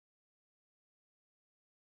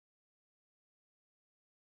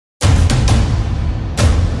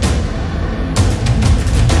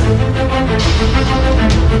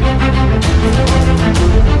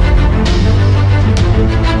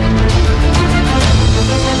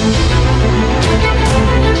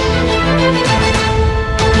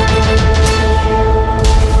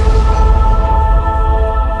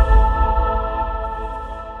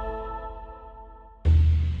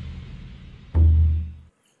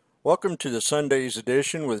Welcome to the Sunday's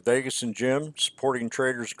edition with Vegas and Jim, supporting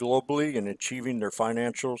traders globally and achieving their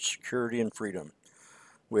financial security and freedom.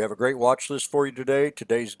 We have a great watch list for you today.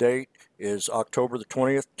 Today's date is October the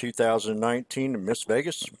 20th, 2019, in Miss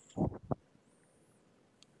Vegas.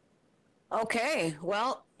 Okay,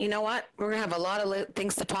 well, you know what? We're going to have a lot of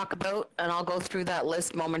things to talk about, and I'll go through that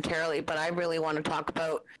list momentarily, but I really want to talk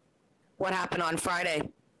about what happened on Friday.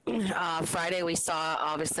 Friday, we saw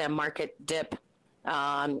obviously a market dip.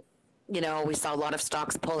 Um, we saw a lot of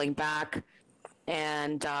stocks pulling back,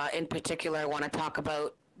 and in particular, I want to talk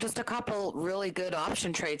about just a couple really good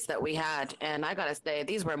option trades that we had. And I got to say,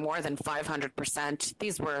 these were more than 500%.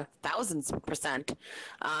 These were thousands of percent.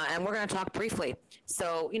 And we're going to talk briefly.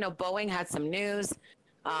 So, Boeing had some news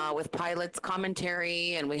with pilots'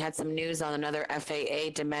 commentary, and we had some news on another FAA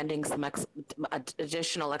demanding some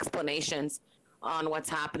additional explanations on what's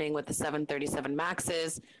happening with the 737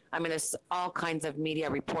 Maxes. I mean, there's all kinds of media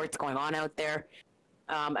reports going on out there.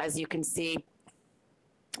 As you can see,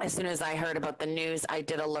 as soon as I heard about the news, I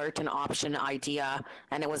did alert an option idea,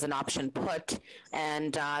 and it was an option put,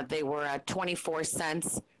 and they were at 24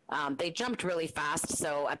 cents. They jumped really fast,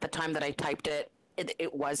 so at the time that I typed it,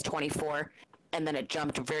 it was 24, and then it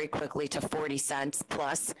jumped very quickly to 40 cents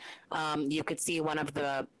plus. You could see one of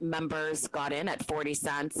the members got in at 40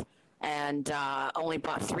 cents and only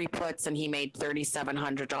bought 3 puts, and he made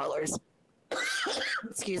 $3,700.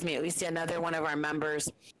 Excuse me. We see another one of our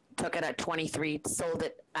members took it at 23, sold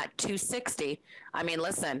it at 260. I mean,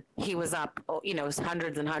 listen, he was up,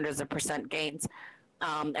 hundreds and hundreds of percent gains,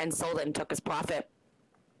 and sold it and took his profit.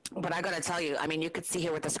 But I got to tell you, I mean, you could see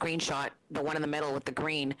here with the screenshot, the one in the middle with the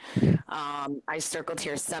green, I circled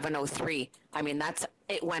here 703. I mean,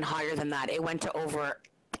 it went higher than that. It went to over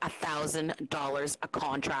 $1,000 a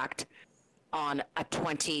contract on a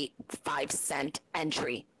 25-cent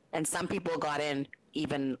entry. And some people got in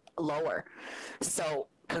even lower. So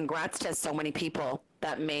congrats to so many people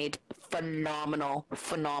that made phenomenal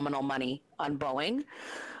money on Boeing.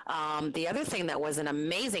 The other thing that was an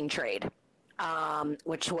amazing trade,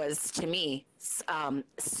 which was to me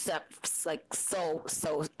like so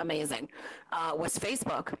amazing, was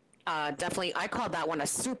Facebook. Definitely, I called that one a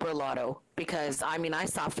super lotto because I mean I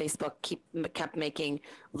saw Facebook kept making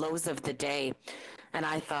lows of the day, and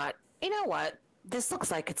I thought, you know what, this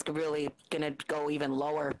looks like it's really gonna go even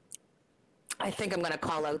lower. I think I'm going to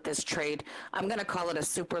call out this trade. I'm going to call it a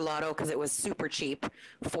super lotto because it was super cheap,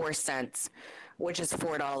 4 cents, which is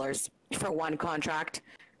 $4 for one contract.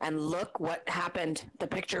 And look what happened. The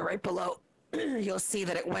picture right below, you'll see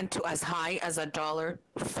that it went to as high as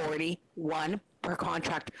 $1.41 per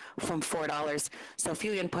contract from $4. So if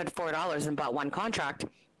you input $4 and bought one contract,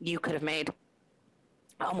 you could have made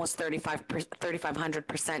almost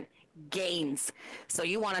 3,500% gains. So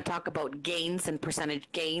you want to talk about gains and percentage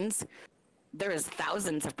gains. There is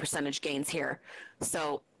thousands of percentage gains here.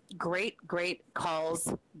 So great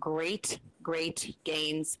calls, great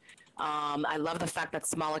gains. I love the fact that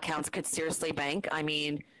small accounts could seriously bank. I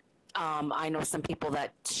mean, I know some people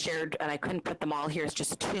that shared, and I couldn't put them all here. It's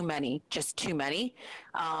just too many,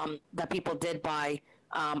 that people did buy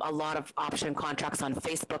a lot of option contracts on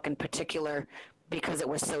Facebook in particular because it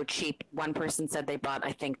was so cheap. One person said they bought,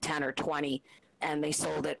 I think, 10 or 20, and they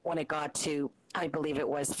sold it when it got to, I believe it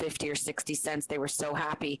was 50 or 60 cents. They were so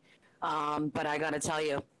happy. But I got to tell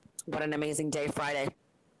you, what an amazing day Friday.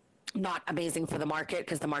 Not amazing for the market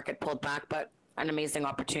because the market pulled back, but an amazing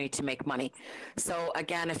opportunity to make money. So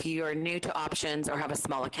again, if you are new to options or have a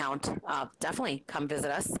small account, definitely come visit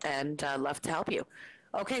us, and love to help you.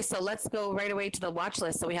 Okay, so let's go right away to the watch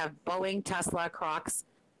list. So we have Boeing, Tesla, CROX,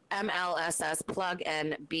 MLSS, Plug,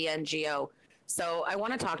 and BNGO. So I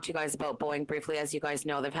want to talk to you guys about Boeing briefly. As you guys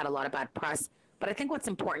know, they've had a lot of bad press. But I think what's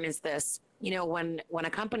important is this. When a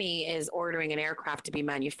company is ordering an aircraft to be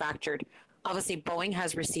manufactured, obviously Boeing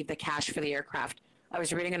has received the cash for the aircraft. I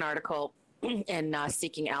was reading an article in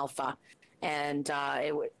Seeking Alpha, and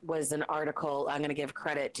was an article, I'm going to give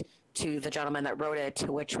credit to the gentleman that wrote it,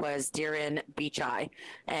 which was Darren Beacheye.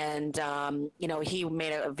 And, he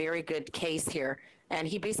made a very good case here. And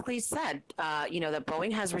he basically said, that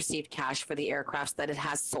Boeing has received cash for the aircrafts that it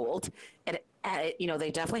has sold.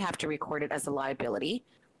 They definitely have to record it as a liability.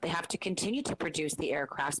 They have to continue to produce the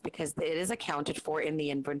aircrafts because it is accounted for in the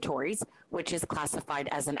inventories, which is classified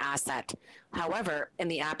as an asset. However, in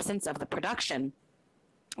the absence of the production,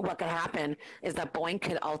 what could happen is that Boeing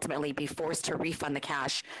could ultimately be forced to refund the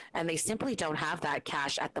cash, and they simply don't have that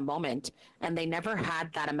cash at the moment, and they never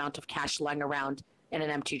had that amount of cash lying around in an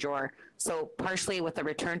empty drawer. So partially with the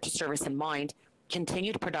return to service in mind,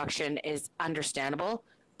 continued production is understandable,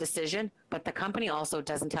 decision, but the company also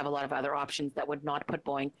doesn't have a lot of other options that would not put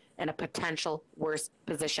Boeing in a potential worse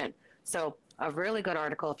position. So a really good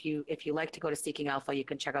article. If you like to go to Seeking Alpha, you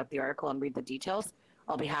can check out the article and read the details.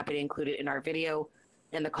 I'll be happy to include it in our video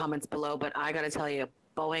in the comments below. But I got to tell you,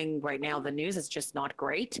 Boeing right now, the news is just not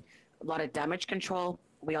great. A lot of damage control.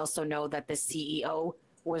 We also know that the CEO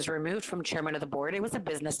was removed from chairman of the board. It was a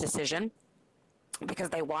business decision because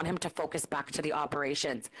they want him to focus back to the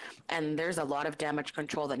operations. And there's a lot of damage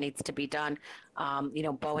control that needs to be done.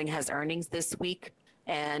 Boeing has earnings this week.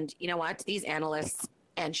 And you know what? These analysts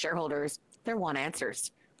and shareholders, they want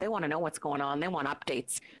answers. They want to know what's going on. They want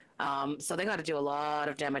updates. So they got to do a lot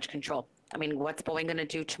of damage control. I mean, what's Boeing going to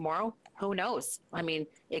do tomorrow? Who knows? I mean,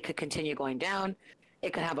 it could continue going down.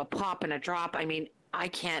 It could have a pop and a drop. I mean, I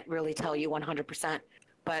can't really tell you 100%,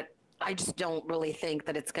 but I just don't really think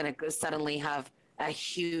that it's going to suddenly have a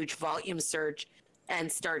huge volume surge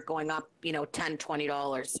and start going up, $10,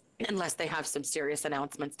 $20, unless they have some serious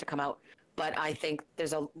announcements to come out. But I think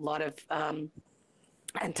there's a lot of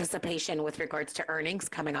anticipation with regards to earnings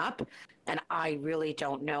coming up. And I really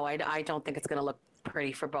don't know. I don't think it's going to look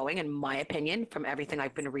pretty for Boeing, in my opinion, from everything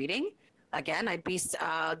I've been reading. Again, I'd be,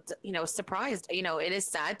 surprised. It is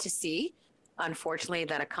sad to see, unfortunately,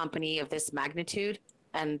 that a company of this magnitude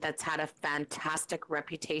and that's had a fantastic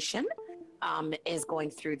reputation is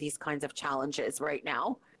going through these kinds of challenges right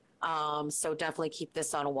now. So definitely keep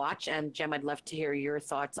this on watch. And Jim, I'd love to hear your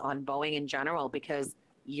thoughts on Boeing in general, because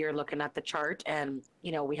you're looking at the chart and,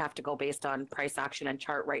 we have to go based on price action and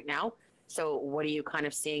chart right now. So what are you kind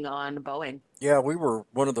of seeing on Boeing? Yeah, we were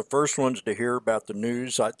one of the first ones to hear about the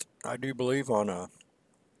news. I do believe on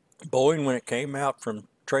Boeing when it came out from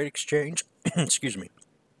Trade Exchange. Excuse me.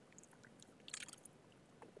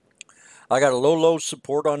 I got a low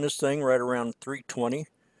support on this thing right around 320.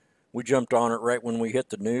 We jumped on it right when we hit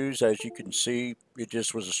the news. As you can see, it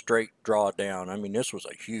just was a straight drawdown. I mean, this was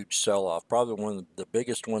a huge sell-off, probably one of the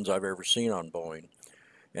biggest ones I've ever seen on Boeing.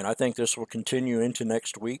 And I think this will continue into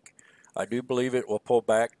next week. I do believe it will pull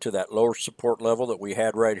back to that lower support level that we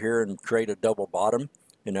had right here and create a double bottom,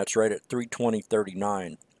 and that's right at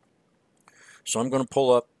 320.39. So I'm going to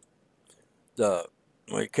pull up well,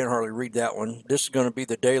 you can't hardly read that one. This is going to be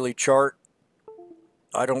the daily chart.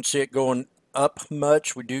 I don't see it going up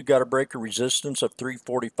much. We do got a break of resistance of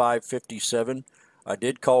 345.57. I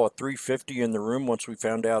did call a 350 in the room once we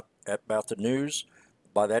found out about the news.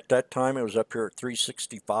 By that time, it was up here at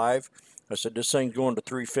 365. I said, this thing's going to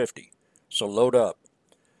 350, so load up.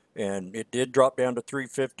 And it did drop down to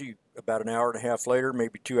 350 about an hour and a half later,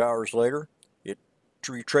 maybe 2 hours later. It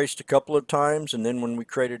retraced a couple of times, and then when we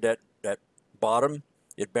created that bottom,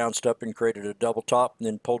 it bounced up and created a double top and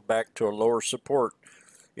then pulled back to a lower support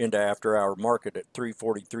into after hour market at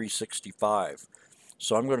 343.65.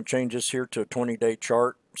 So I'm going to change this here to a 20-day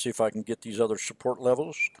chart, see if I can get these other support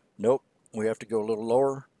levels. Nope, we have to go a little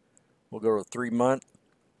lower. We'll go to 3 month.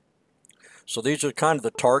 So these are kind of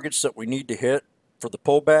the targets that we need to hit for the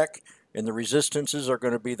pullback, and the resistances are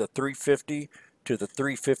going to be the 350 to the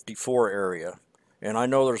 354 area. And I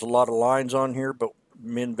know there's a lot of lines on here, but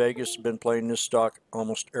me in Vegas have been playing this stock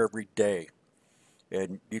almost every day.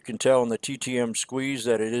 And you can tell in the TTM squeeze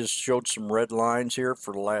that it has showed some red lines here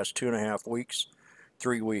for the last 2.5 weeks,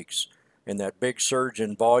 3 weeks. And that big surge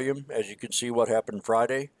in volume, as you can see what happened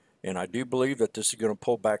Friday, and I do believe that this is going to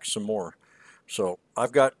pull back some more. So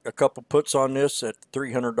I've got a couple puts on this at the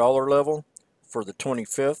 $300 level for the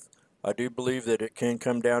 25th. I do believe that it can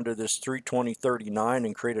come down to this 320.39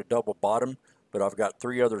 and create a double bottom, but I've got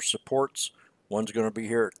 3 other supports. One's going to be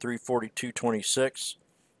here at 342.26,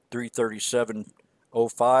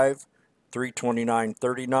 337.05,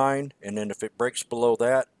 329.39, and then if it breaks below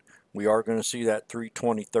that, we are going to see that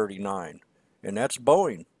 320.39. And that's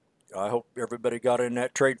Boeing. I hope everybody got in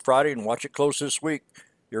that trade Friday and watch it close this week.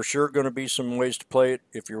 You're sure going to be some ways to play it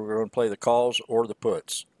if you're going to play the calls or the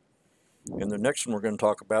puts. And the next one we're going to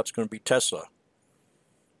talk about is going to be Tesla.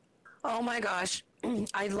 Oh my gosh.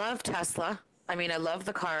 I love Tesla. I mean, I love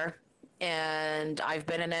the car, and I've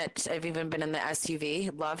been in it. I've even been in the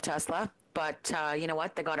SUV. Love Tesla. But you know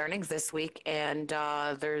what? They got earnings this week, and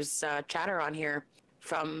there's chatter on here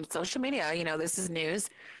from social media. This is news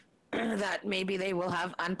that maybe they will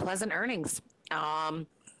have unpleasant earnings. Another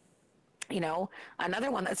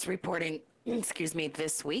one that's reporting, excuse me,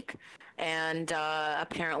 this week. And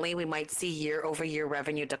apparently we might see year-over-year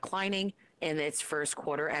revenue declining in its first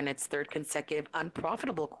quarter and its third consecutive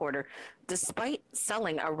unprofitable quarter, despite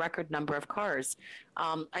selling a record number of cars.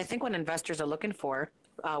 I think what investors are looking for,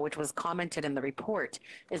 which was commented in the report,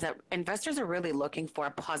 is that investors are really looking for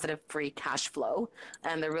a positive free cash flow,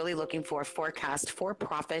 and they're really looking for a forecast for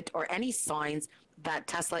profit or any signs that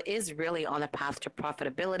Tesla is really on a path to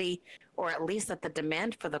profitability, or at least that the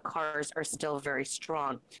demand for the cars are still very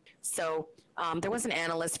strong. So there was an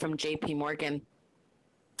analyst from JP Morgan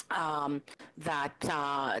um, that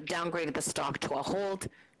downgraded the stock to a hold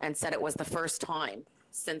and said it was the first time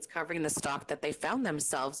since covering the stock that they found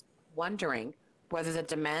themselves wondering whether the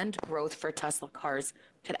demand growth for Tesla cars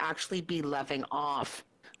could actually be leveling off.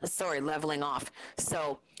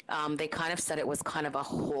 So they kind of said it was kind of a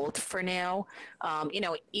hold for now.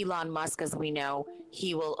 Elon Musk, as we know,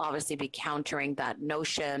 he will obviously be countering that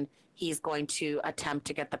notion. He's going to attempt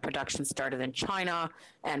to get the production started in China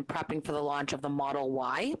and prepping for the launch of the Model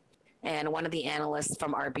Y. And one of the analysts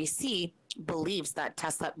from RBC believes that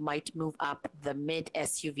Tesla might move up the mid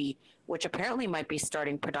SUV, which apparently might be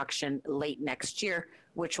starting production late next year,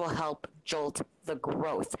 which will help jolt the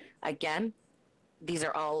growth. Again, these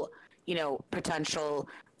are all, potential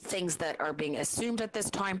things that are being assumed at this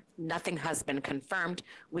time. Nothing has been confirmed.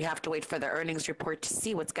 We have to wait for the earnings report to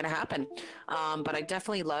see what's going to happen. But I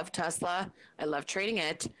definitely love Tesla. I love trading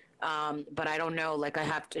it. But I don't know, like I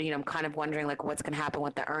have to, I'm kind of wondering like what's going to happen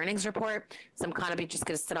with the earnings report. So I'm kind of just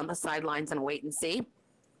going to sit on the sidelines and wait and see.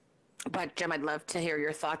 But Jim, I'd love to hear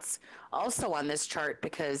your thoughts also on this chart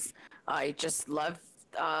because I just love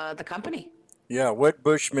the company. Yeah,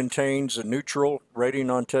 Wedbush maintains a neutral rating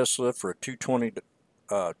on Tesla for a 220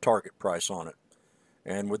 target price on it.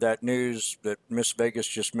 And with that news that Miss Vegas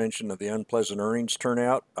just mentioned of the unpleasant earnings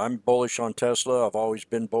turnout, I'm bullish on Tesla. I've always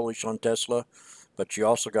been bullish on Tesla, but you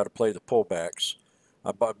also got to play the pullbacks.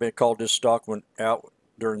 I've been called this stock went out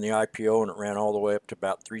during the IPO and it ran all the way up to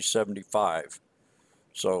about 375.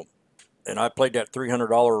 So, and I played that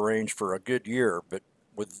 $300 range for a good year, but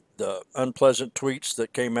with the unpleasant tweets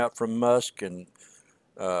that came out from Musk and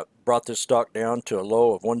brought this stock down to a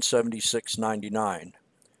low of 176.99.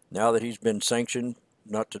 Now that he's been sanctioned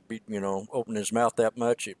not to be, open his mouth that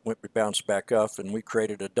much, it bounced back up, and we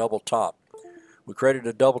created a double top. We created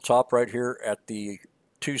a double top right here at the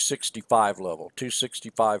 265 level,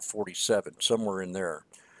 265.47, somewhere in there.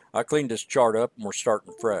 I cleaned this chart up, and we're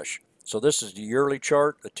starting fresh. So this is the yearly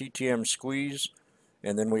chart, the TTM squeeze,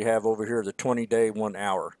 and then we have over here the 20-day, 1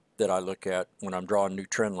 hour that I look at when I'm drawing new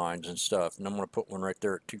trend lines and stuff. And I'm going to put one right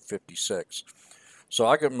there at 256. So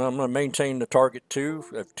I'm going to maintain the target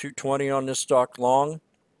 220 on this stock long,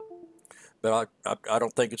 but I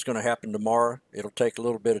don't think it's going to happen tomorrow. It'll take a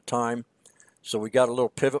little bit of time. So we got a little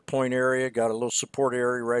pivot point area, got a little support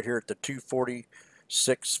area right here at the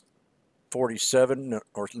 246.47,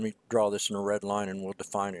 or let me draw this in a red line and we'll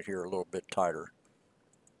define it here a little bit tighter.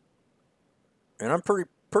 And I'm pretty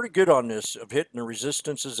good on this of hitting the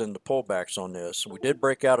resistances and the pullbacks on this. We did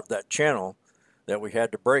break out of that channel that we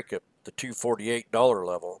had to break at the $248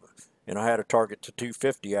 level, and I had a target to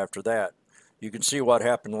 250 after that. You can see what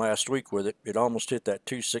happened last week with it. It almost hit that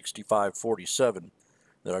 265.47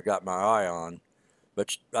 that I got my eye on.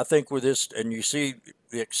 But I think with this, and you see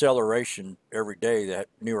the acceleration every day, that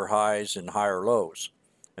newer highs and higher lows.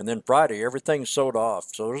 And then Friday, everything's sold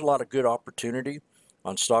off. So there's a lot of good opportunity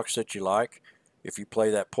on stocks that you like if you play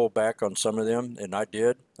that pullback on some of them, and I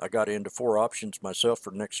did. I got into 4 options myself for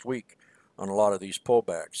next week on a lot of these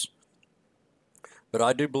pullbacks. But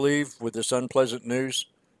I do believe with this unpleasant news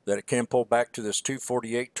that it can pull back to this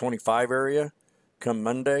 248.25 area come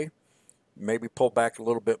Monday, maybe pull back a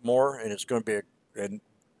little bit more, and it's going to be and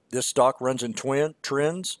this stock runs in twin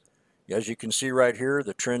trends. As you can see right here,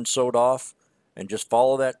 the trend sold off, and just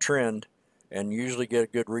follow that trend and usually get a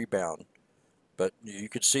good rebound. But you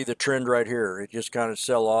could see the trend right here. It just kind of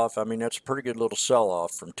sell off. I mean, that's a pretty good little sell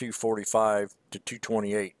off from 245 to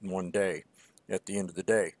 228 in one day at the end of the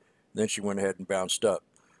day. Then she went ahead and bounced up.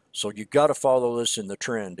 So you got to follow this in the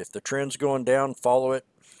trend. If the trend's going down, follow it.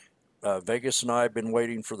 Vegas and I have been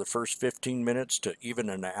waiting for the first 15 minutes to even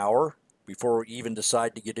an hour before we even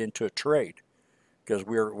decide to get into a trade, because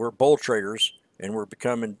we're bull traders and we're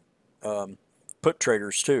becoming put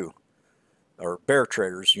traders too, or bear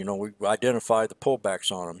traders. We identify the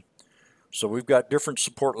pullbacks on them. So we've got different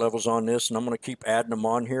support levels on this, and I'm going to keep adding them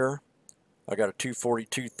on here. I got a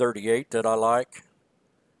 242.38 that I like.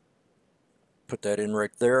 Put that in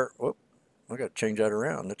right there. Whoop, I got to change that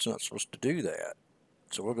around. That's not supposed to do that.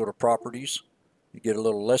 So we'll go to properties. You get a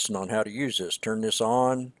little lesson on how to use this. Turn this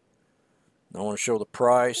on. I want to show the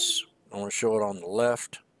price. I want to show it on the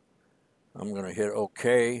left. I'm going to hit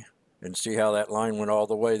OK and see how that line went all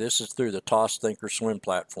the way. This is through the Toss, Think, or Swim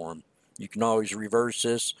platform. You can always reverse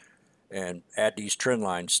this and add these trend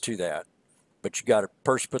lines to that. But you got to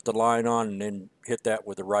first put the line on and then hit that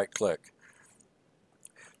with the right click.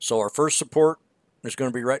 So our first support is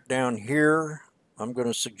going to be right down here. I'm going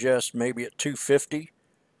to suggest maybe at 250.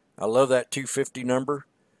 I love that 250 number.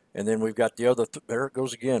 And then we've got the other, there it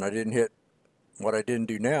goes again. I didn't hit what I didn't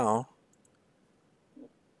do now.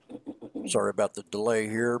 Sorry about the delay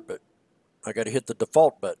here, but I got to hit the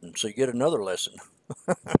default button. So you get another lesson.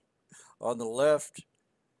 On the left,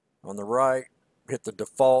 on the right, hit the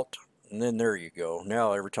default, and then there you go.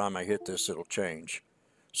 Now every time I hit this, it'll change.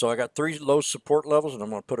 So I got 3 low support levels, and I'm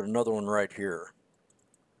going to put another one right here.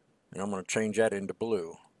 And I'm going to change that into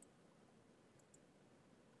blue.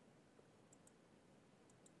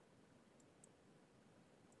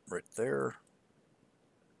 Right there.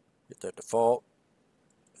 Hit that default.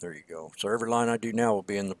 There you go. So every line I do now will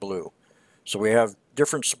be in the blue. So we have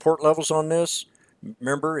different support levels on this.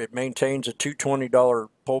 Remember, it maintains a $220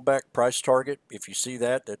 pullback price target. If you see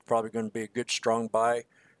that, that's probably going to be a good strong buy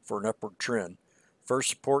for an upward trend. First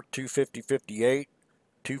support 250.58,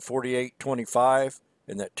 248.25,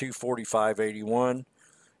 and that 245.81.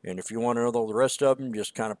 And if you want to know the rest of them,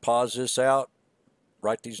 just kind of pause this out,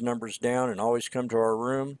 write these numbers down, and always come to our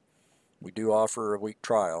room. We do offer a week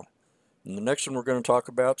trial. And the next one we're going to talk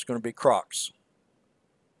about is going to be CROX.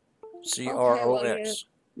 Okay, well, CROX.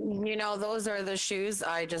 you know, those are the shoes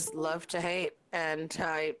I just love to hate, and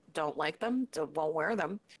I don't like them, won't wear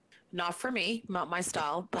them. Not for me, not my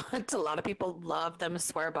style, but a lot of people love them,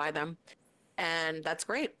 swear by them, and that's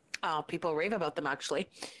great. People rave about them actually,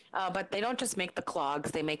 but they don't just make the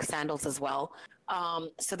clogs; they make sandals as well.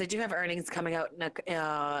 So they do have earnings coming out in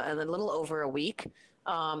a little over a week.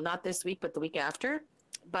 Not this week, but the week after.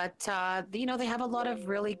 But you know, they have a lot of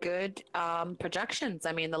really good projections.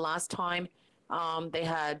 I mean, the last time they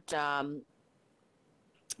had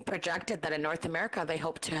projected that in North America, they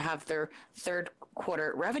hope to have their third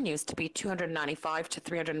quarter revenues to be 295 to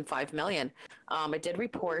 305 million. It did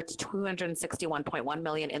report 261.1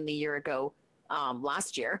 million in the year ago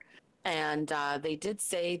last year. And they did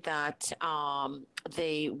say that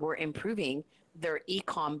they were improving their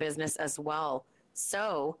e-com business as well.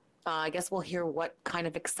 So I guess we'll hear what kind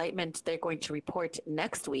of excitement they're going to report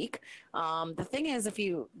next week. The thing is,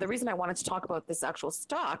 the reason I wanted to talk about this actual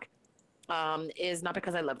stock is not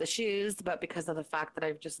because I love the shoes, but because of the fact that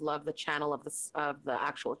I just love the channel of the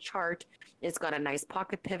actual chart. It's got a nice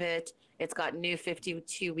pocket pivot. It's got new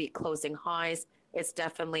 52-week closing highs. It's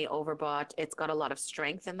definitely overbought. It's got a lot of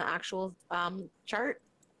strength in the actual chart.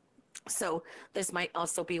 So this might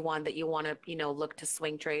also be one that you want to, you know, look to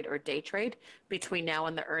swing trade or day trade between now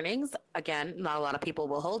and the earnings. Again, not a lot of people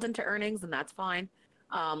will hold into earnings, and that's fine.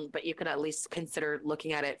 But you could at least consider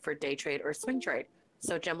looking at it for day trade or swing trade.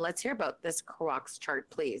 So Jim, let's hear about this CROX chart,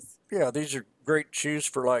 please. Yeah, these are great shoes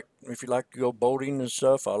for, like, if you like to go boating and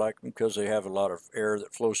stuff. I like them because they have a lot of air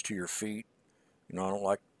that flows to your feet. You know, I don't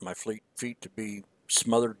like my feet to be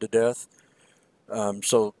smothered to death.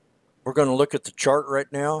 So we're going to look at the chart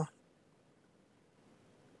right now.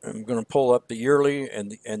 I'm going to pull up the yearly and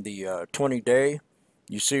the 20-day.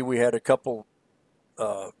 You see we had a couple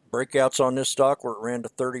breakouts on this stock where it ran to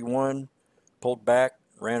 31, pulled back,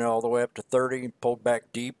 ran all the way up to 30, pulled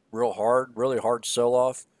back deep, real hard, really hard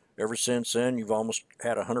sell-off. Ever since then, you've almost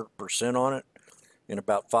had 100% on it in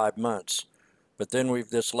about 5 months. But then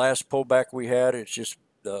this last pullback we had, it's just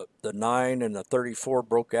the 9 and the 34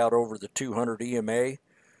 broke out over the 200 EMA,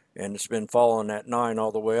 and it's been following that 9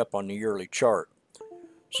 all the way up on the yearly chart.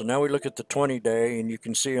 So now we look at the 20-day, and you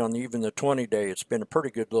can see on even the 20-day, it's been a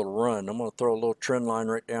pretty good little run. I'm going to throw a little trend line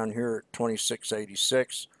right down here at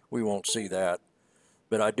 26.86. We won't see that.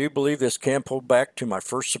 But I do believe this can pull back to my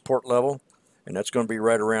first support level, and that's going to be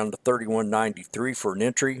right around the 31.93 for an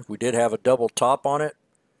entry. We did have a double top on it,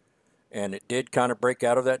 and it did kind of break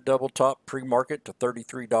out of that double top pre-market to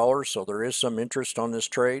 $33, so there is some interest on this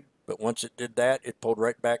trade. But once it did that, it pulled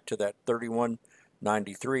right back to that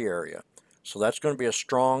 31.93 area. So that's going to be a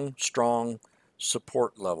strong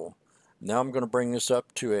support level. Now I'm going to bring this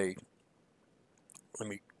up to let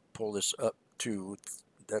me pull this up to,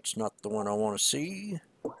 that's not the one I want to see.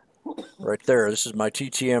 Right there, this is my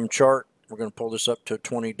TTM chart. We're going to pull this up to a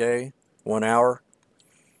 20-day, 1 hour.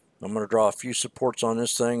 I'm going to draw a few supports on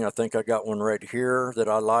this thing. I think I got one right here that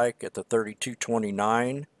I like at the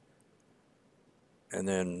 32.29. And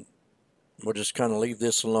then we'll just kind of leave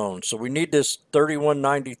this alone. So we need this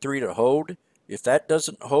 31.93 to hold. If that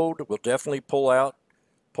doesn't hold, we'll definitely pull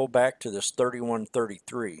back to this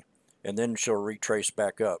 31.33, and then she'll retrace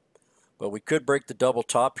back up. But we could break the double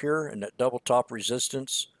top here, and that double top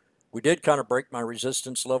resistance, we did kind of break my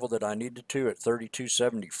resistance level that I needed to at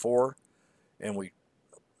 32.74, and we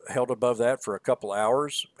held above that for a couple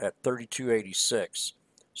hours at 32.86.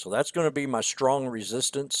 So that's going to be my strong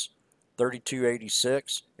resistance,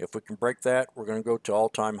 32.86. If we can break that, we're going to go to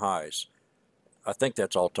all-time highs. I think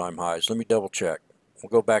that's all-time highs. Let me double check. We'll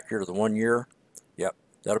go back here to the 1 year. Yep,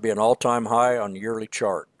 that'll be an all-time high on the yearly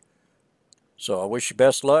chart. So I wish you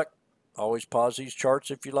best luck. Always pause these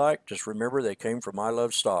charts if you like. Just remember they came from I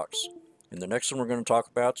Love Stocks. And the next one we're going to talk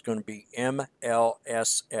about is going to be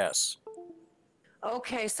MLSS.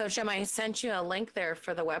 Okay, so Jim, I sent you a link there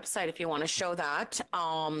for the website if you want to show that.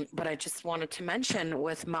 But I just wanted to mention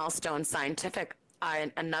with Milestone Scientific,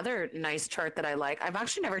 another nice chart that I like. I've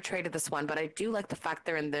actually never traded this one, but I do like the fact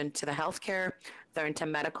they're into the healthcare, they're into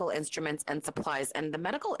medical instruments and supplies. And the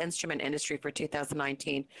medical instrument industry for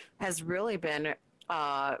 2019 has really been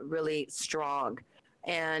really strong.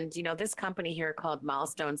 And, this company here called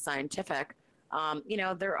Milestone Scientific,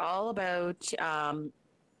 they're all about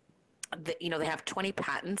they have 20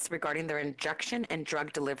 patents regarding their injection and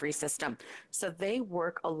drug delivery system. So they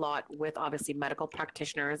work a lot with obviously medical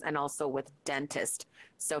practitioners and also with dentists.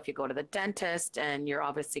 So if you go to the dentist and you're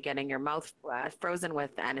obviously getting your mouth frozen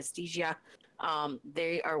with anesthesia,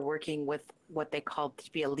 they are working with what they call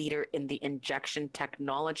to be a leader in the injection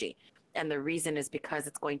technology. And the reason is because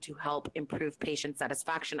it's going to help improve patient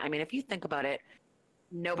satisfaction. I mean, if you think about it,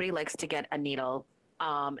 nobody likes to get a needle.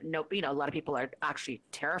 No, a lot of people are actually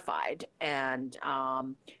terrified, and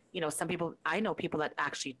some people. I know people that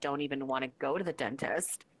actually don't even want to go to the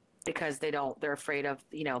dentist because they're afraid of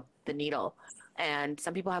the needle, and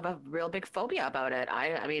some people have a real big phobia about it.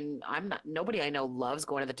 I mean, I'm not. Nobody I know loves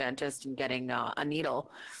going to the dentist and getting a needle,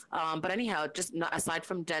 but anyhow, just not, aside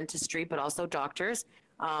from dentistry, but also doctors.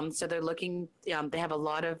 So they're looking. They have a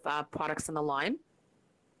lot of products in the line.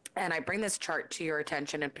 And I bring this chart to your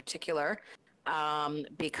attention in particular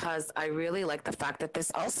because I really like the fact that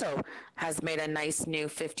this also has made a nice new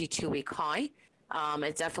 52-week high.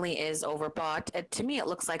 It definitely is overbought. To me, it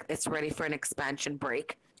looks like it's ready for an expansion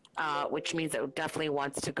break, which means it definitely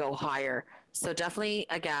wants to go higher. So definitely,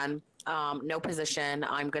 again, no position.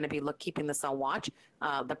 I'm going to be keeping this on watch.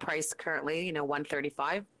 The price currently,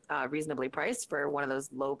 135. Reasonably priced for one of those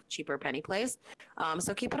low, cheaper penny plays.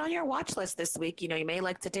 So keep it on your watch list this week. You may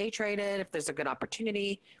like to day trade it if there's a good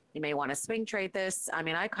opportunity. You may want to swing trade this. I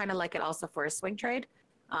mean, I kind of like it also for a swing trade,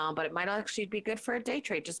 but it might actually be good for a day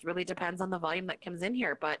trade. Just really depends on the volume that comes in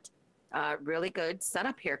here. But really good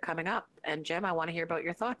setup here coming up. And Jim, I want to hear about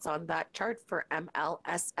your thoughts on that chart for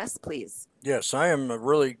MLSS, please. Yes, I am a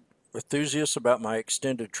really enthusiast about my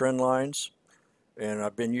extended trend lines, and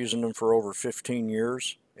I've been using them for over 15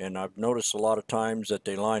 years. And I've noticed a lot of times that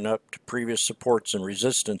they line up to previous supports and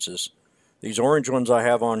resistances. These orange ones I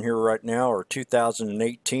have on here right now are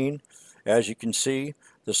 2018. As you can see,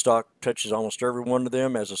 the stock touches almost every one of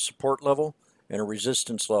them as a support level and a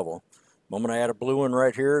resistance level. The moment I add a blue one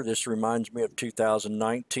right here, this reminds me of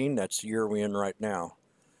 2019. That's the year we're in right now.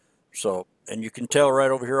 So, and you can tell right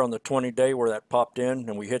over here on the 20-day where that popped in,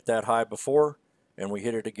 and we hit that high before, and we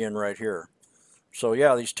hit it again right here. So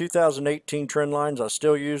yeah, these 2018 trend lines, I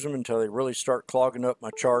still use them until they really start clogging up my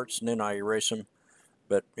charts, and then I erase them.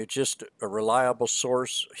 But it's just a reliable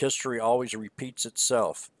source. History always repeats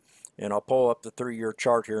itself. And I'll pull up the 3-year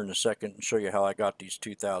chart here in a second and show you how I got these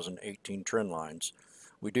 2018 trend lines.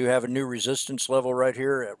 We do have a new resistance level right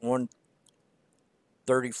here at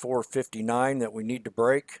 134.59 that we need to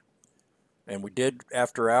break. And we did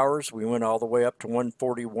after hours. We went all the way up to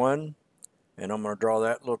 141. And I'm going to draw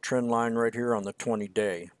that little trend line right here on the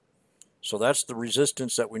 20-day. So that's the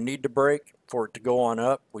resistance that we need to break for it to go on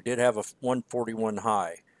up. We did have a 141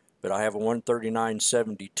 high, but I have a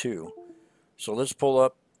 139.72. So let's pull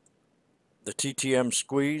up the TTM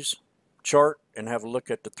squeeze chart and have a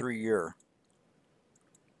look at the 3-year.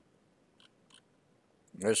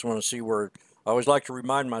 I just want to see where, I always like to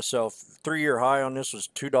remind myself, 3-year high on this was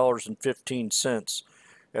 $2.15.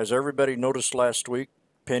 As everybody noticed last week,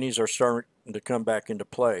 pennies are starting to come back into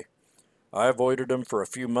play. I avoided them for a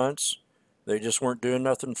few months. They just weren't doing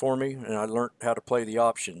nothing for me, and I learned how to play the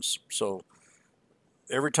options. So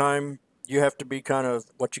every time you have to be kind of,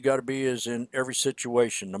 what you got to be is in every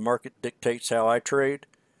situation. The market dictates how I trade,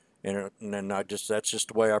 and then that's just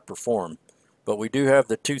the way I perform. But we do have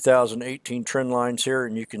the 2018 trend lines here,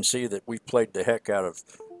 and you can see that we've played the heck out of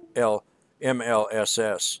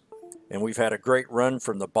MLSS. And we've had a great run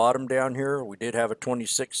from the bottom down here. We did have a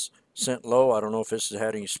 26-cent low. I don't know if this has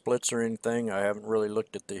had any splits or anything. I haven't really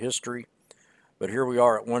looked at the history. But here we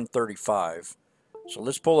are at 135. So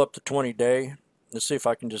let's pull up the 20-day. Let's see if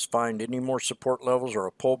I can just find any more support levels or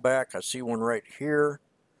a pullback. I see one right here.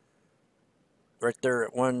 Right there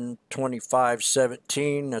at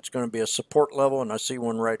 125.17. That's going to be a support level. And I see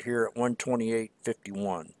one right here at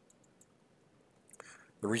 128.51.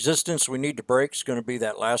 The resistance we need to break is going to be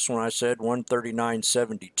that last one I said,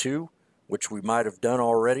 139.72, which we might have done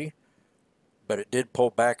already. but it did pull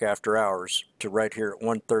back after hours to right here at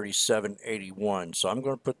 137.81. So I'm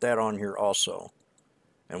going to put that on here also.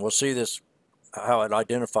 And we'll see this, how it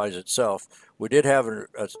identifies itself. We did have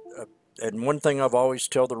and one thing I've always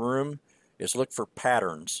tell the room is look for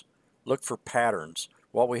patterns. Look for patterns.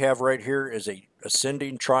 What we have right here is a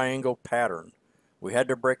ascending triangle pattern. We had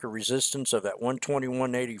to break a resistance of at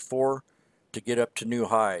 121.84 to get up to new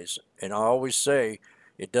highs. And I always say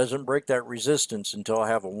it doesn't break that resistance until I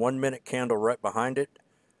have a 1 minute candle right behind it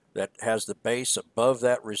that has the base above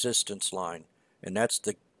that resistance line. And that's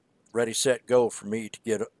the ready, set, go for me to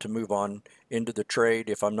get to move on into the trade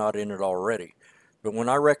if I'm not in it already. But when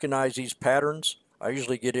I recognize these patterns, I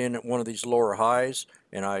usually get in at one of these lower highs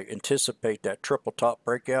and I anticipate that triple top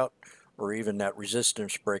breakout or even that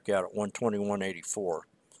resistance breakout at 121.84.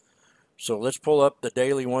 So let's pull up the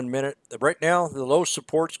daily 1 minute. Right now, the low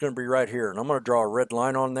support is going to be right here, and I'm going to draw a red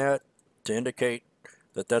line on that to indicate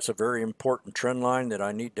that that's a very important trend line that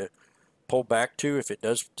I need to pull back to if it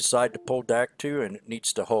does decide to pull back to, and it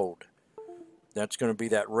needs to hold. That's going to be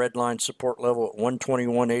that red line support level at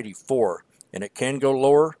 121.84, and it can go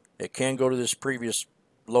lower. It can go to this previous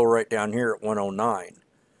low right down here at 109.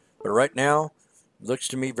 But right now, it looks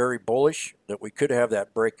to me very bullish that we could have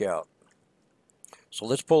that breakout. So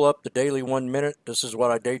let's pull up the daily 1 minute. This is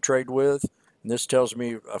what I day trade with, and this tells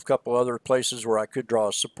me a couple other places where I could draw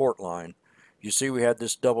a support line. You see we had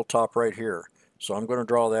this double top right here, so I'm going to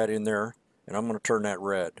draw that in there, and I'm going to turn that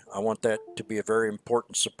red. I want that to be a very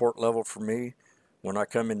important support level for me when I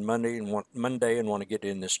come in Monday and want to get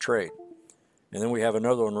in this trade. And then we have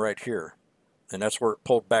another one right here, and that's where it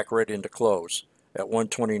pulled back right into close at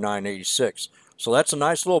 129.86. So that's a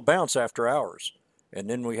nice little bounce after hours. And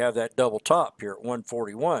then we have that double top here at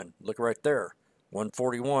 141. Look right there,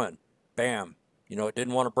 141. Bam. You know, it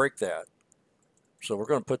didn't want to break that. So we're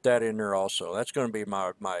going to put that in there also. That's going to be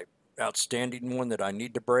my outstanding one that I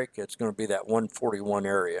need to break. It's going to be that 141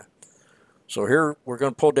 area. So here we're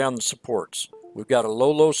going to pull down the supports. We've got a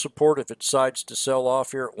low support if it decides to sell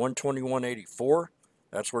off here at 121.84.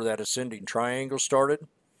 That's where that ascending triangle started.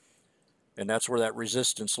 And that's where that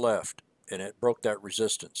resistance left. And it broke that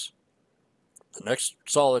resistance. The next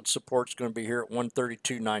solid support is going to be here at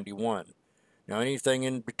 132.91. Now anything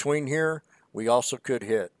in between here, we also could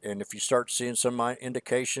hit. And if you start seeing some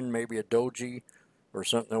indication, maybe a doji or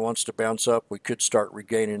something that wants to bounce up, we could start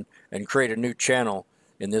regaining and create a new channel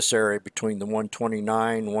in this area between the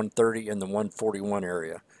 129, 130, and the 141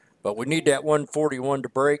 area. But we need that 141 to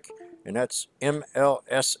break, and that's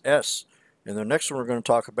MLSS. And the next one we're going to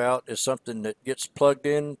talk about is something that gets plugged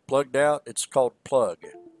in, plugged out. It's called plug.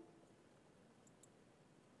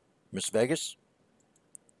 Miss Vegas?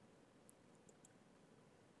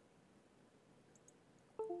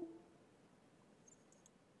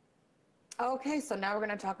 Okay, so now we're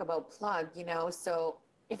going to talk about plug, so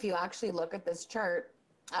if you actually look at this chart,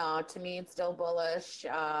 to me, it's still bullish.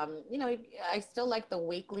 I still like the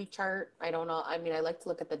weekly chart. I don't know. I mean, I like to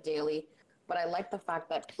look at the daily, but I like the fact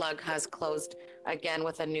that plug has closed again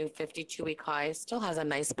with a new 52-week high, still has a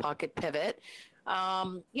nice pocket pivot.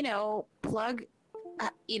 Plug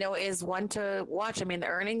is one to watch. I mean, the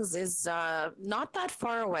earnings is not that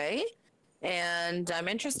far away, and I'm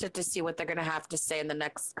interested to see what they're going to have to say in the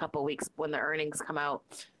next couple of weeks when the earnings come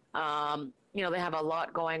out. They have a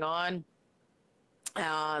lot going on.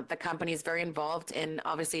 The company is very involved in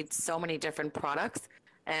obviously so many different products,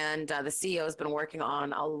 and the CEO has been working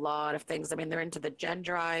on a lot of things. I mean, they're into the Gen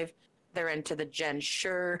Drive, they're into the Gen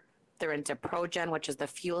Sure, they're into ProGen, which is the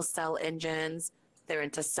fuel cell engines. They're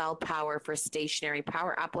into cell power for stationary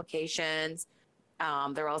power applications.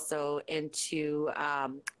 They're also into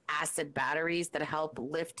acid batteries that help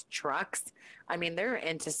lift trucks. I mean, they're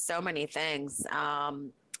into so many things.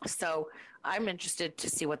 So I'm interested to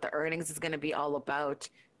see what the earnings is going to be all about,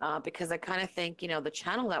 because I kind of think, the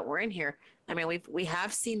channel that we're in here, I mean, we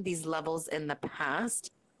have seen these levels in the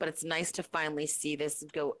past, but it's nice to finally see this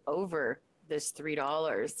go over this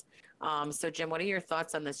 $3. So Jim, what are your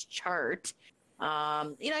thoughts on this chart?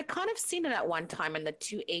 I kind of seen it at one time in the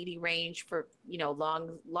 280 range for,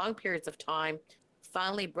 long periods of time,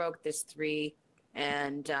 finally broke this 3,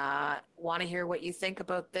 and want to hear what you think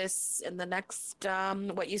about this in the next,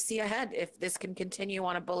 what you see ahead, if this can continue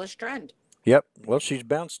on a bullish trend. Yep. Well, she's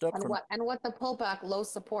bounced up And from... what the pullback, low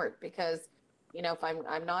support, because, if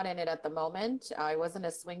I'm not in it at the moment, I wasn't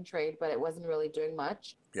a swing trade, but it wasn't really doing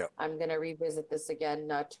much. Yep. I'm going to revisit this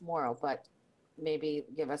again tomorrow, but maybe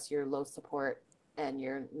give us your low support and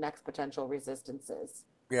your next potential resistances.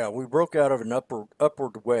 Yeah, we broke out of an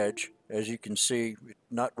upward wedge, as you can see.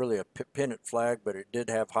 Not really a pennant flag, but it did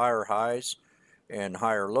have higher highs, and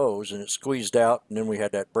higher lows, and it squeezed out, and then we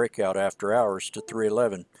had that breakout after hours to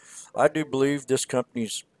 311. I do believe this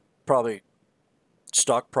company's probably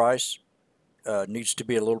stock price needs to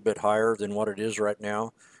be a little bit higher than what it is right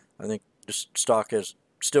now. I think this stock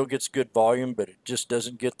still gets good volume, but it just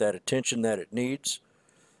doesn't get that attention that it needs.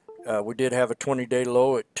 We did have a 20-day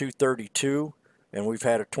low at 232, and we've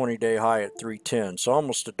had a 20-day high at 310. So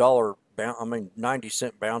almost a dollar,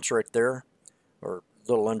 90-cent bounce right there, or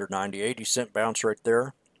a little under 90, 80-cent bounce right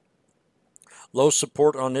there. Low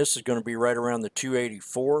support on this is going to be right around the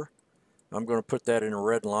 284. I'm going to put that in a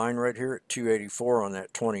red line right here at 284 on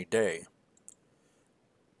that 20-day.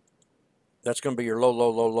 That's going to be your low, low,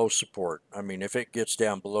 low, low support. I mean, if it gets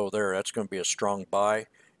down below there, that's going to be a strong buy.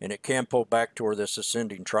 And it can pull back toward this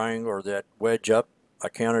ascending triangle or that wedge up. I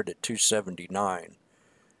counted at 279.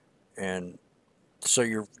 And so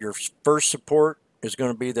your first support is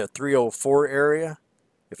going to be the 304 area.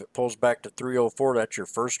 If it pulls back to 304, that's your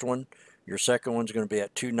first one. Your second one's going to be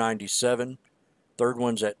at 297. Third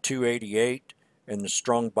one's at 288. And the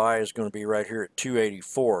strong buy is going to be right here at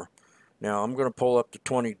 284. Now I'm going to pull up the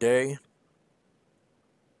 20-day.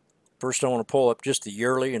 First I want to pull up just the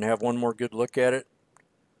yearly and have one more good look at it.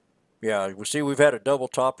 Yeah, we see we've had a double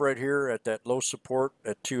top right here at that low support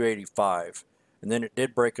at 285. And then it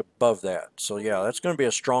did break above that. So yeah, that's going to be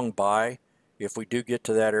a strong buy if we do get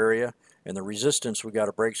to that area. And the resistance we got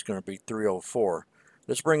to break is going to be 304.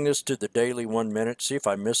 Let's bring this to the daily 1 minute. See if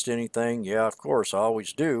I missed anything. Yeah, of course, I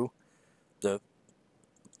always do. The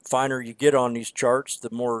finer you get on these charts, the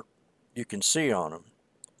more you can see on them.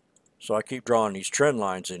 So I keep drawing these trend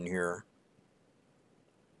lines in here.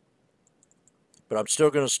 But I'm still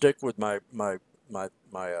going to stick with my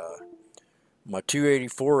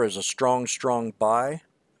 284 as a strong buy.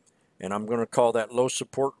 And I'm going to call that low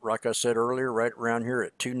support, like I said earlier, right around here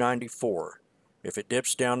at 294. If it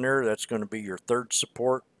dips down there, that's going to be your third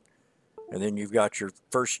support. And then you've got your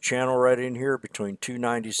first channel right in here between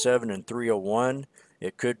 297 and 301.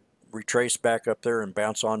 It could retrace back up there and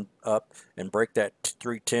bounce on up and break that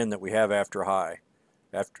 310 that we have after hours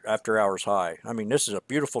high. I mean, this is a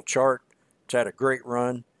beautiful chart. It's had a great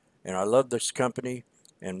run, and I love this company.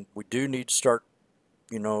 And we do need to start,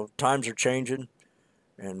 you know, times are changing,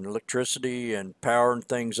 and electricity and powering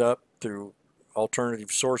things up through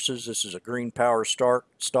alternative sources. This is a green power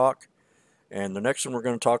stock. And the next one we're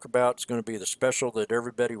going to talk about is going to be the special that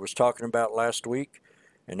everybody was talking about last week,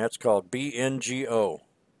 and that's called BNGO.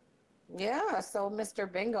 Yeah, so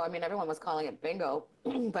Mr. Bingo, I mean, everyone was calling it Bingo,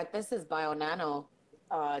 but this is Bio-Nano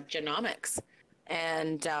Genomics.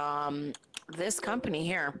 And this company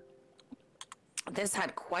here, this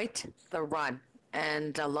had quite the run.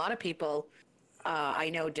 And a lot of people I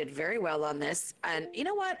know did very well on this. And you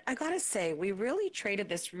know what? I got to say, we really traded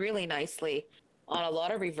this really nicely on a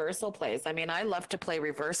lot of reversal plays. I mean, I love to play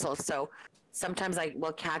reversal. So sometimes I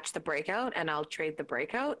will catch the breakout and I'll trade the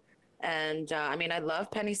breakout. And I mean, I love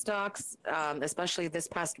penny stocks, especially this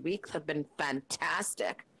past week have been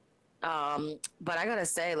fantastic. But I gotta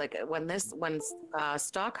say, like when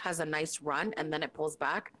stock has a nice run and then it pulls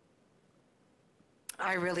back,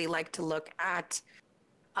 I really like to look at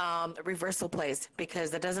reversal plays because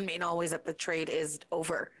that doesn't mean always that the trade is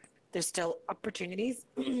over. There's still opportunities,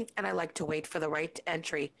 and I like to wait for the right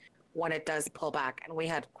entry when it does pull back. And we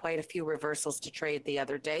had quite a few reversals to trade the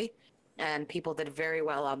other day. And people did very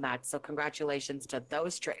well on that. So congratulations to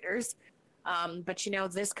those traders. But you know,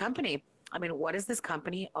 this company, I mean, what is this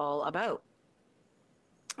company all about?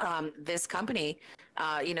 This company,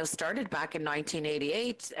 you know, started back in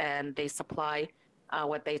 1988, and they supply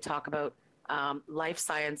what they talk about life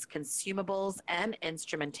science consumables and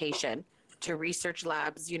instrumentation to research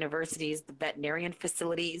labs, universities, the veterinarian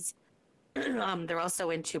facilities. They're also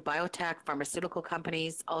into biotech, pharmaceutical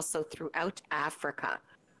companies, also throughout Africa.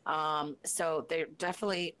 So they're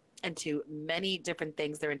definitely into many different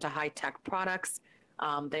things. They're into high-tech products.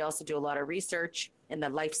 They also do a lot of research in the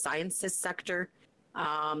life sciences sector.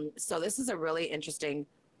 So this is a really interesting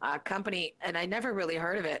company, and I never really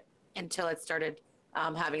heard of it until it started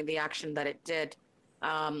having the action that it did.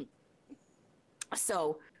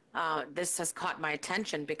 This has caught my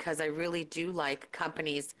attention because I really do like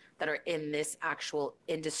companies that are in this actual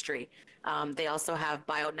industry. They also have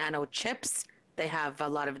bio-nano chips. They have a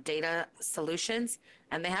lot of data solutions,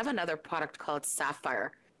 and they have another product called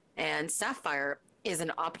Sapphire. And Sapphire is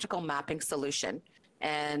an optical mapping solution,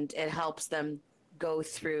 and it helps them go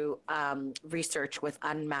through research with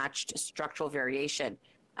unmatched structural variation.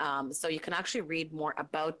 So you can actually read more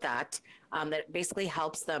about that. That basically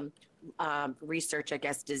helps them research, I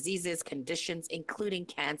guess, diseases, conditions, including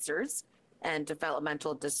cancers and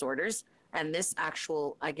developmental disorders. And this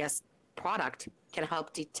actual, I guess, product can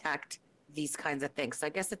help detect these kinds of things. So I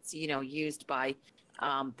guess it's, used by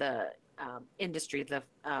the industry, the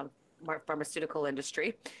pharmaceutical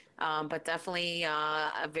industry. But definitely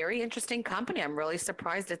a very interesting company. I'm really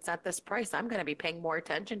surprised it's at this price. I'm going to be paying more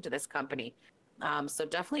attention to this company. So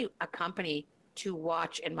definitely a company to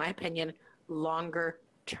watch, in my opinion, longer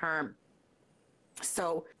term.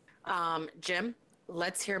 So, Jim,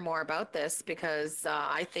 let's hear more about this because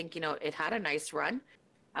I think it had a nice run,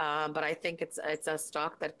 but I think it's a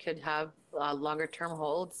stock that could have longer term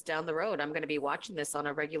holds down the road. I'm going to be watching this on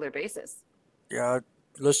a regular basis. Yeah, I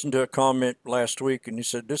listened to a comment last week, and he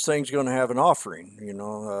said this thing's going to have an offering.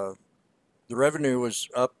 The revenue was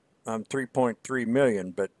up 3.3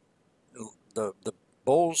 million, but the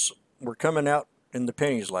bulls were coming out in the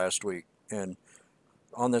pennies last week, and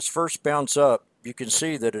on this first bounce up, you can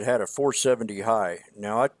see that it had a 470 high.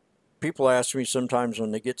 Now, people ask me sometimes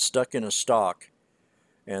when they get stuck in a stock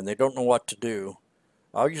and they don't know what to do.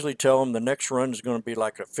 I'll usually tell them the next run is going to be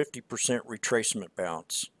like a 50% retracement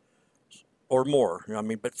bounce or more. I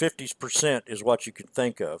mean, but 50% is what you can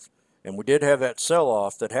think of. And we did have that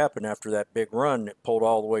sell-off that happened after that big run that pulled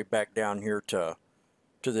all the way back down here to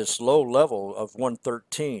this low level of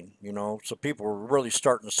 113, so people were really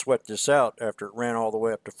starting to sweat this out after it ran all the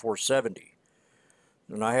way up to 470.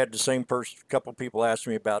 And I had the same couple people ask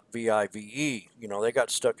me about VIVE. They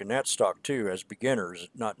got stuck in that stock too as beginners,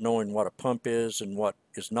 not knowing what a pump is and what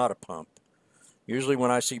is not a pump. Usually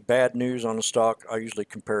when I see bad news on a stock, I usually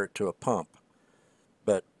compare it to a pump.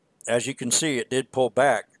 But as you can see, it did pull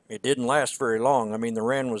back. It didn't last very long. I mean, the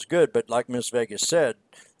run was good, but like Miss Vegas said,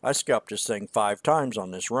 I scalped this thing 5 times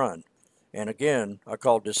on this run. And again, I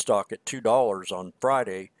called this stock at $2 on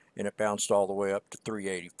Friday, and it bounced all the way up to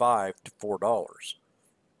 $3.85 to $4.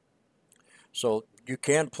 So you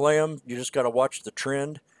can play them. You just got to watch the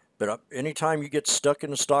trend. But anytime you get stuck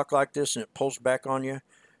in a stock like this and it pulls back on you,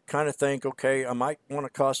 kind of think, okay, I might want to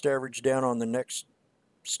cost average down on the next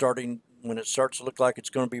starting when it starts to look like it's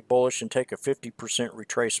going to be bullish and take a 50%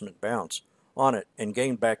 retracement bounce on it and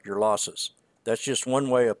gain back your losses. That's just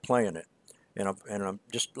one way of playing it. And I'm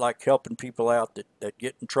just like helping people out that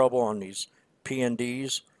get in trouble on these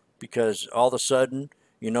PNDs because all of a sudden,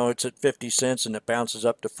 it's at 50 cents and it bounces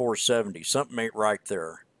up to 470. Something ain't right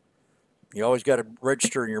there. You always got to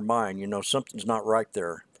register in your mind, something's not right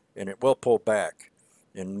there, and it will pull back.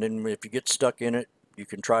 And then if you get stuck in it, you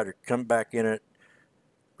can try to come back in it,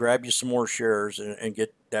 grab you some more shares, and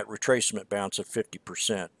get that retracement bounce of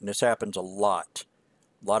 50%. And this happens a lot.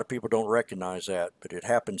 A lot of people don't recognize that, but it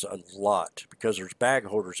happens a lot because there's bag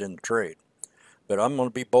holders in the trade. But I'm going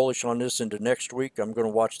to be bullish on this into next week. I'm going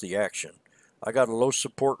to watch the action. I got a low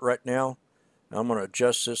support right now. I'm going to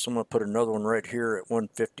adjust this. I'm going to put another one right here at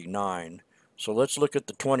 159. So let's look at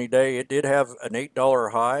the 20-day. It did have an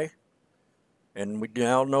 $8 high, and we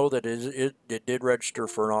now know that it did register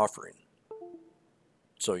for an offering.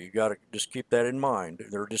 So you got to just keep that in mind.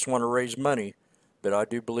 They just want to raise money, but I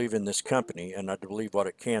do believe in this company, and I believe what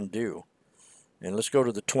it can do. And let's go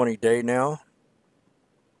to the 20-day now.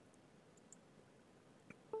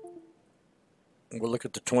 We'll look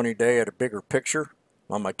at the 20-day at a bigger picture.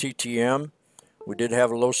 On my TTM, we did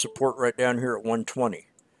have a low support right down here at 120.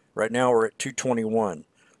 Right now we're at 221.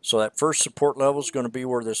 So that first support level is going to be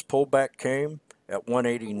where this pullback came at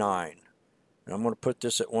 189. And I'm going to put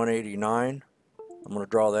this at 189. I'm going to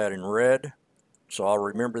draw that in red, so I'll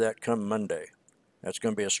remember that come Monday. That's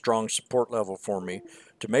going to be a strong support level for me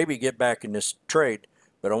to maybe get back in this trade,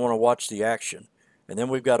 but I want to watch the action. And then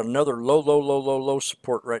we've got another low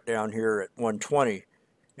support right down here at 120.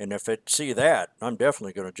 And if it see that, I'm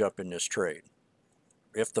definitely going to jump in this trade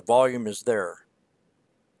if the volume is there.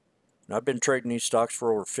 And I've been trading these stocks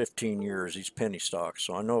for over 15 years, these penny stocks,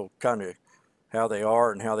 so I know kind of how they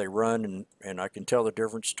are and how they run, and I can tell the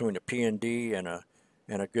difference between a PND and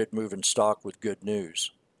a good moving stock with good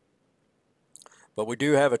news. But we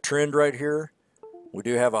do have a trend right here. We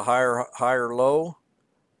do have a higher low,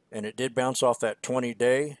 and it did bounce off that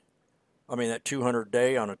 20-day, that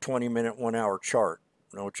 200-day on a 20-minute, 1-hour chart,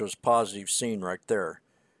 which was positive seen right there.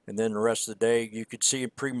 And then the rest of the day, you could see in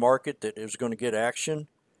pre-market that it was going to get action,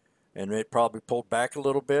 and it probably pulled back a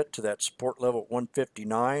little bit to that support level at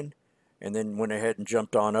 159, and then went ahead and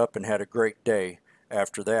jumped on up and had a great day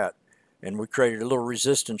after that. And we created a little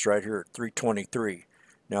resistance right here at 323.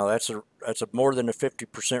 Now that's a more than a 50%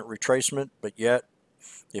 retracement, but yet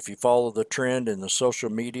if you follow the trend in the social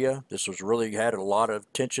media, this was really had a lot of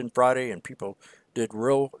attention Friday, and people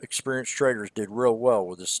experienced traders did real well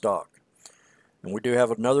with this stock. And we do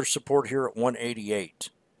have another support here at 188.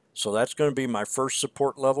 So that's going to be my first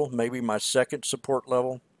support level, maybe my second support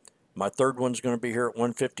level. My third one's going to be here at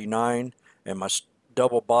 159, and my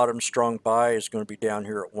double bottom strong buy is going to be down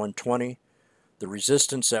here at 120. The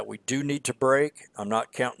resistance that we do need to break, I'm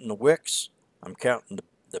not counting the wicks, I'm counting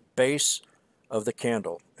the base of the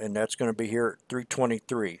candle, and that's going to be here at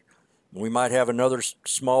 323. We might have another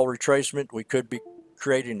small retracement. We could be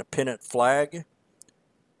creating a pennant flag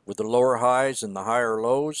with the lower highs and the higher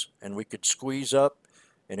lows, and we could squeeze up,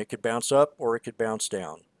 and it could bounce up or it could bounce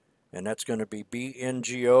down. And that's going to be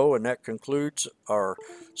BNGO, and that concludes our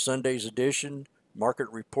Sunday's edition market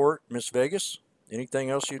report. Miss Vegas, anything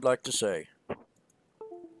else you'd like to say?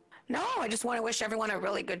 No, I just want to wish everyone a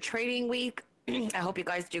really good trading week. I hope you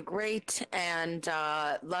guys do great and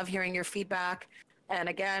love hearing your feedback. And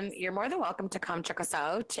again, you're more than welcome to come check us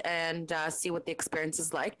out and see what the experience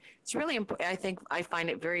is like. It's really important. I think I find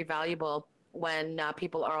it very valuable when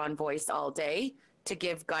people are on voice all day to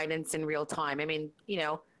give guidance in real time. I mean,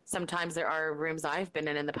 sometimes there are rooms I've been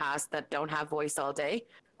in the past that don't have voice all day.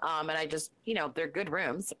 And I just, they're good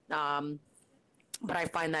rooms. But I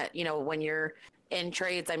find that, when you're in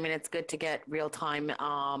trades, I mean, it's good to get real time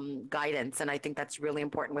guidance. And I think that's really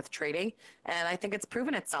important with trading. And I think it's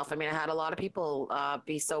proven itself. I mean, I had a lot of people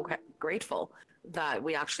be so grateful that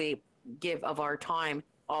we actually give of our time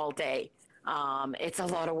all day. It's a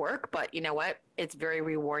lot of work, but you know what? It's very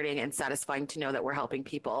rewarding and satisfying to know that we're helping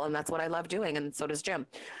people. And that's what I love doing. And so does Jim.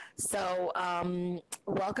 So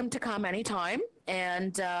welcome to come anytime.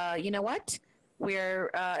 And you know what?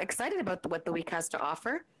 We're excited about what the week has to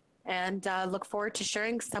offer and look forward to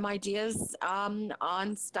sharing some ideas on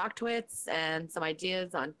StockTwits and some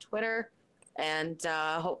ideas on Twitter and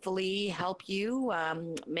hopefully help you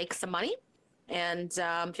make some money. And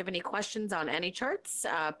if you have any questions on any charts,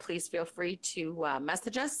 please feel free to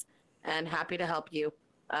message us and happy to help you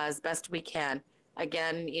as best we can.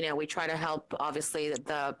 Again, we try to help. Obviously,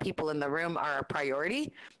 the people in the room are a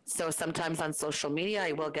priority. So sometimes on social media,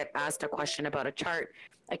 I will get asked a question about a chart.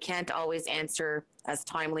 I can't always answer as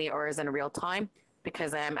timely or as in real time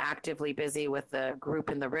because I am actively busy with the group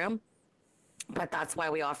in the room. But that's why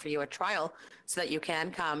we offer you a trial so that you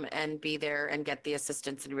can come and be there and get the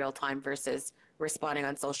assistance in real time versus responding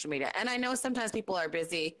on social media. And I know sometimes people are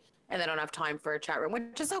busy and they don't have time for a chat room,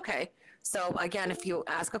 which is okay. So again, if you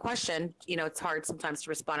ask a question, it's hard sometimes to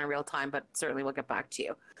respond in real time, but certainly we'll get back to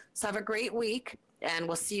you. So have a great week and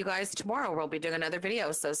we'll see you guys tomorrow. We'll be doing another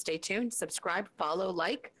video. So stay tuned, subscribe, follow,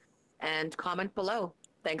 like, and comment below.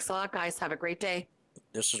 Thanks a lot, guys. Have a great day.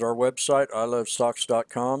 This is our website,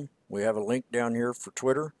 ilovestocks.com. We have a link down here for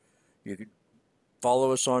Twitter. You can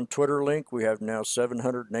follow us on Twitter link. We have now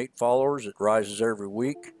 708 followers. It rises every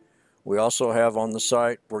week. We also have on the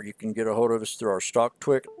site where you can get a hold of us through our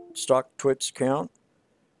StockTwits account.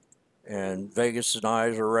 And Vegas and I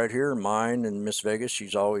are right here. Mine and Miss Vegas,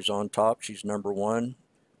 she's always on top. She's number one.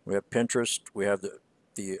 We have Pinterest. We have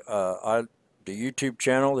the YouTube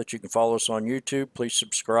channel that you can follow us on YouTube. Please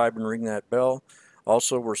subscribe and ring that bell.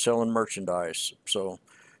 Also, we're selling merchandise. So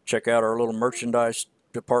check out our little merchandise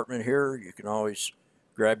department here. You can always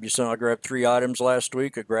grab you some. I grabbed 3 items last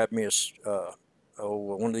week. I grabbed me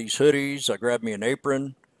one of these hoodies. I grabbed me an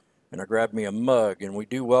apron. And I grabbed me a mug. And we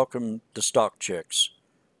do welcome the stock chicks.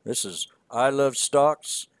 This is I Love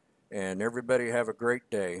Stocks, and everybody have a great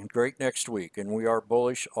day, great next week. And we are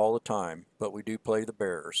bullish all the time, but we do play the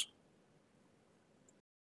bears.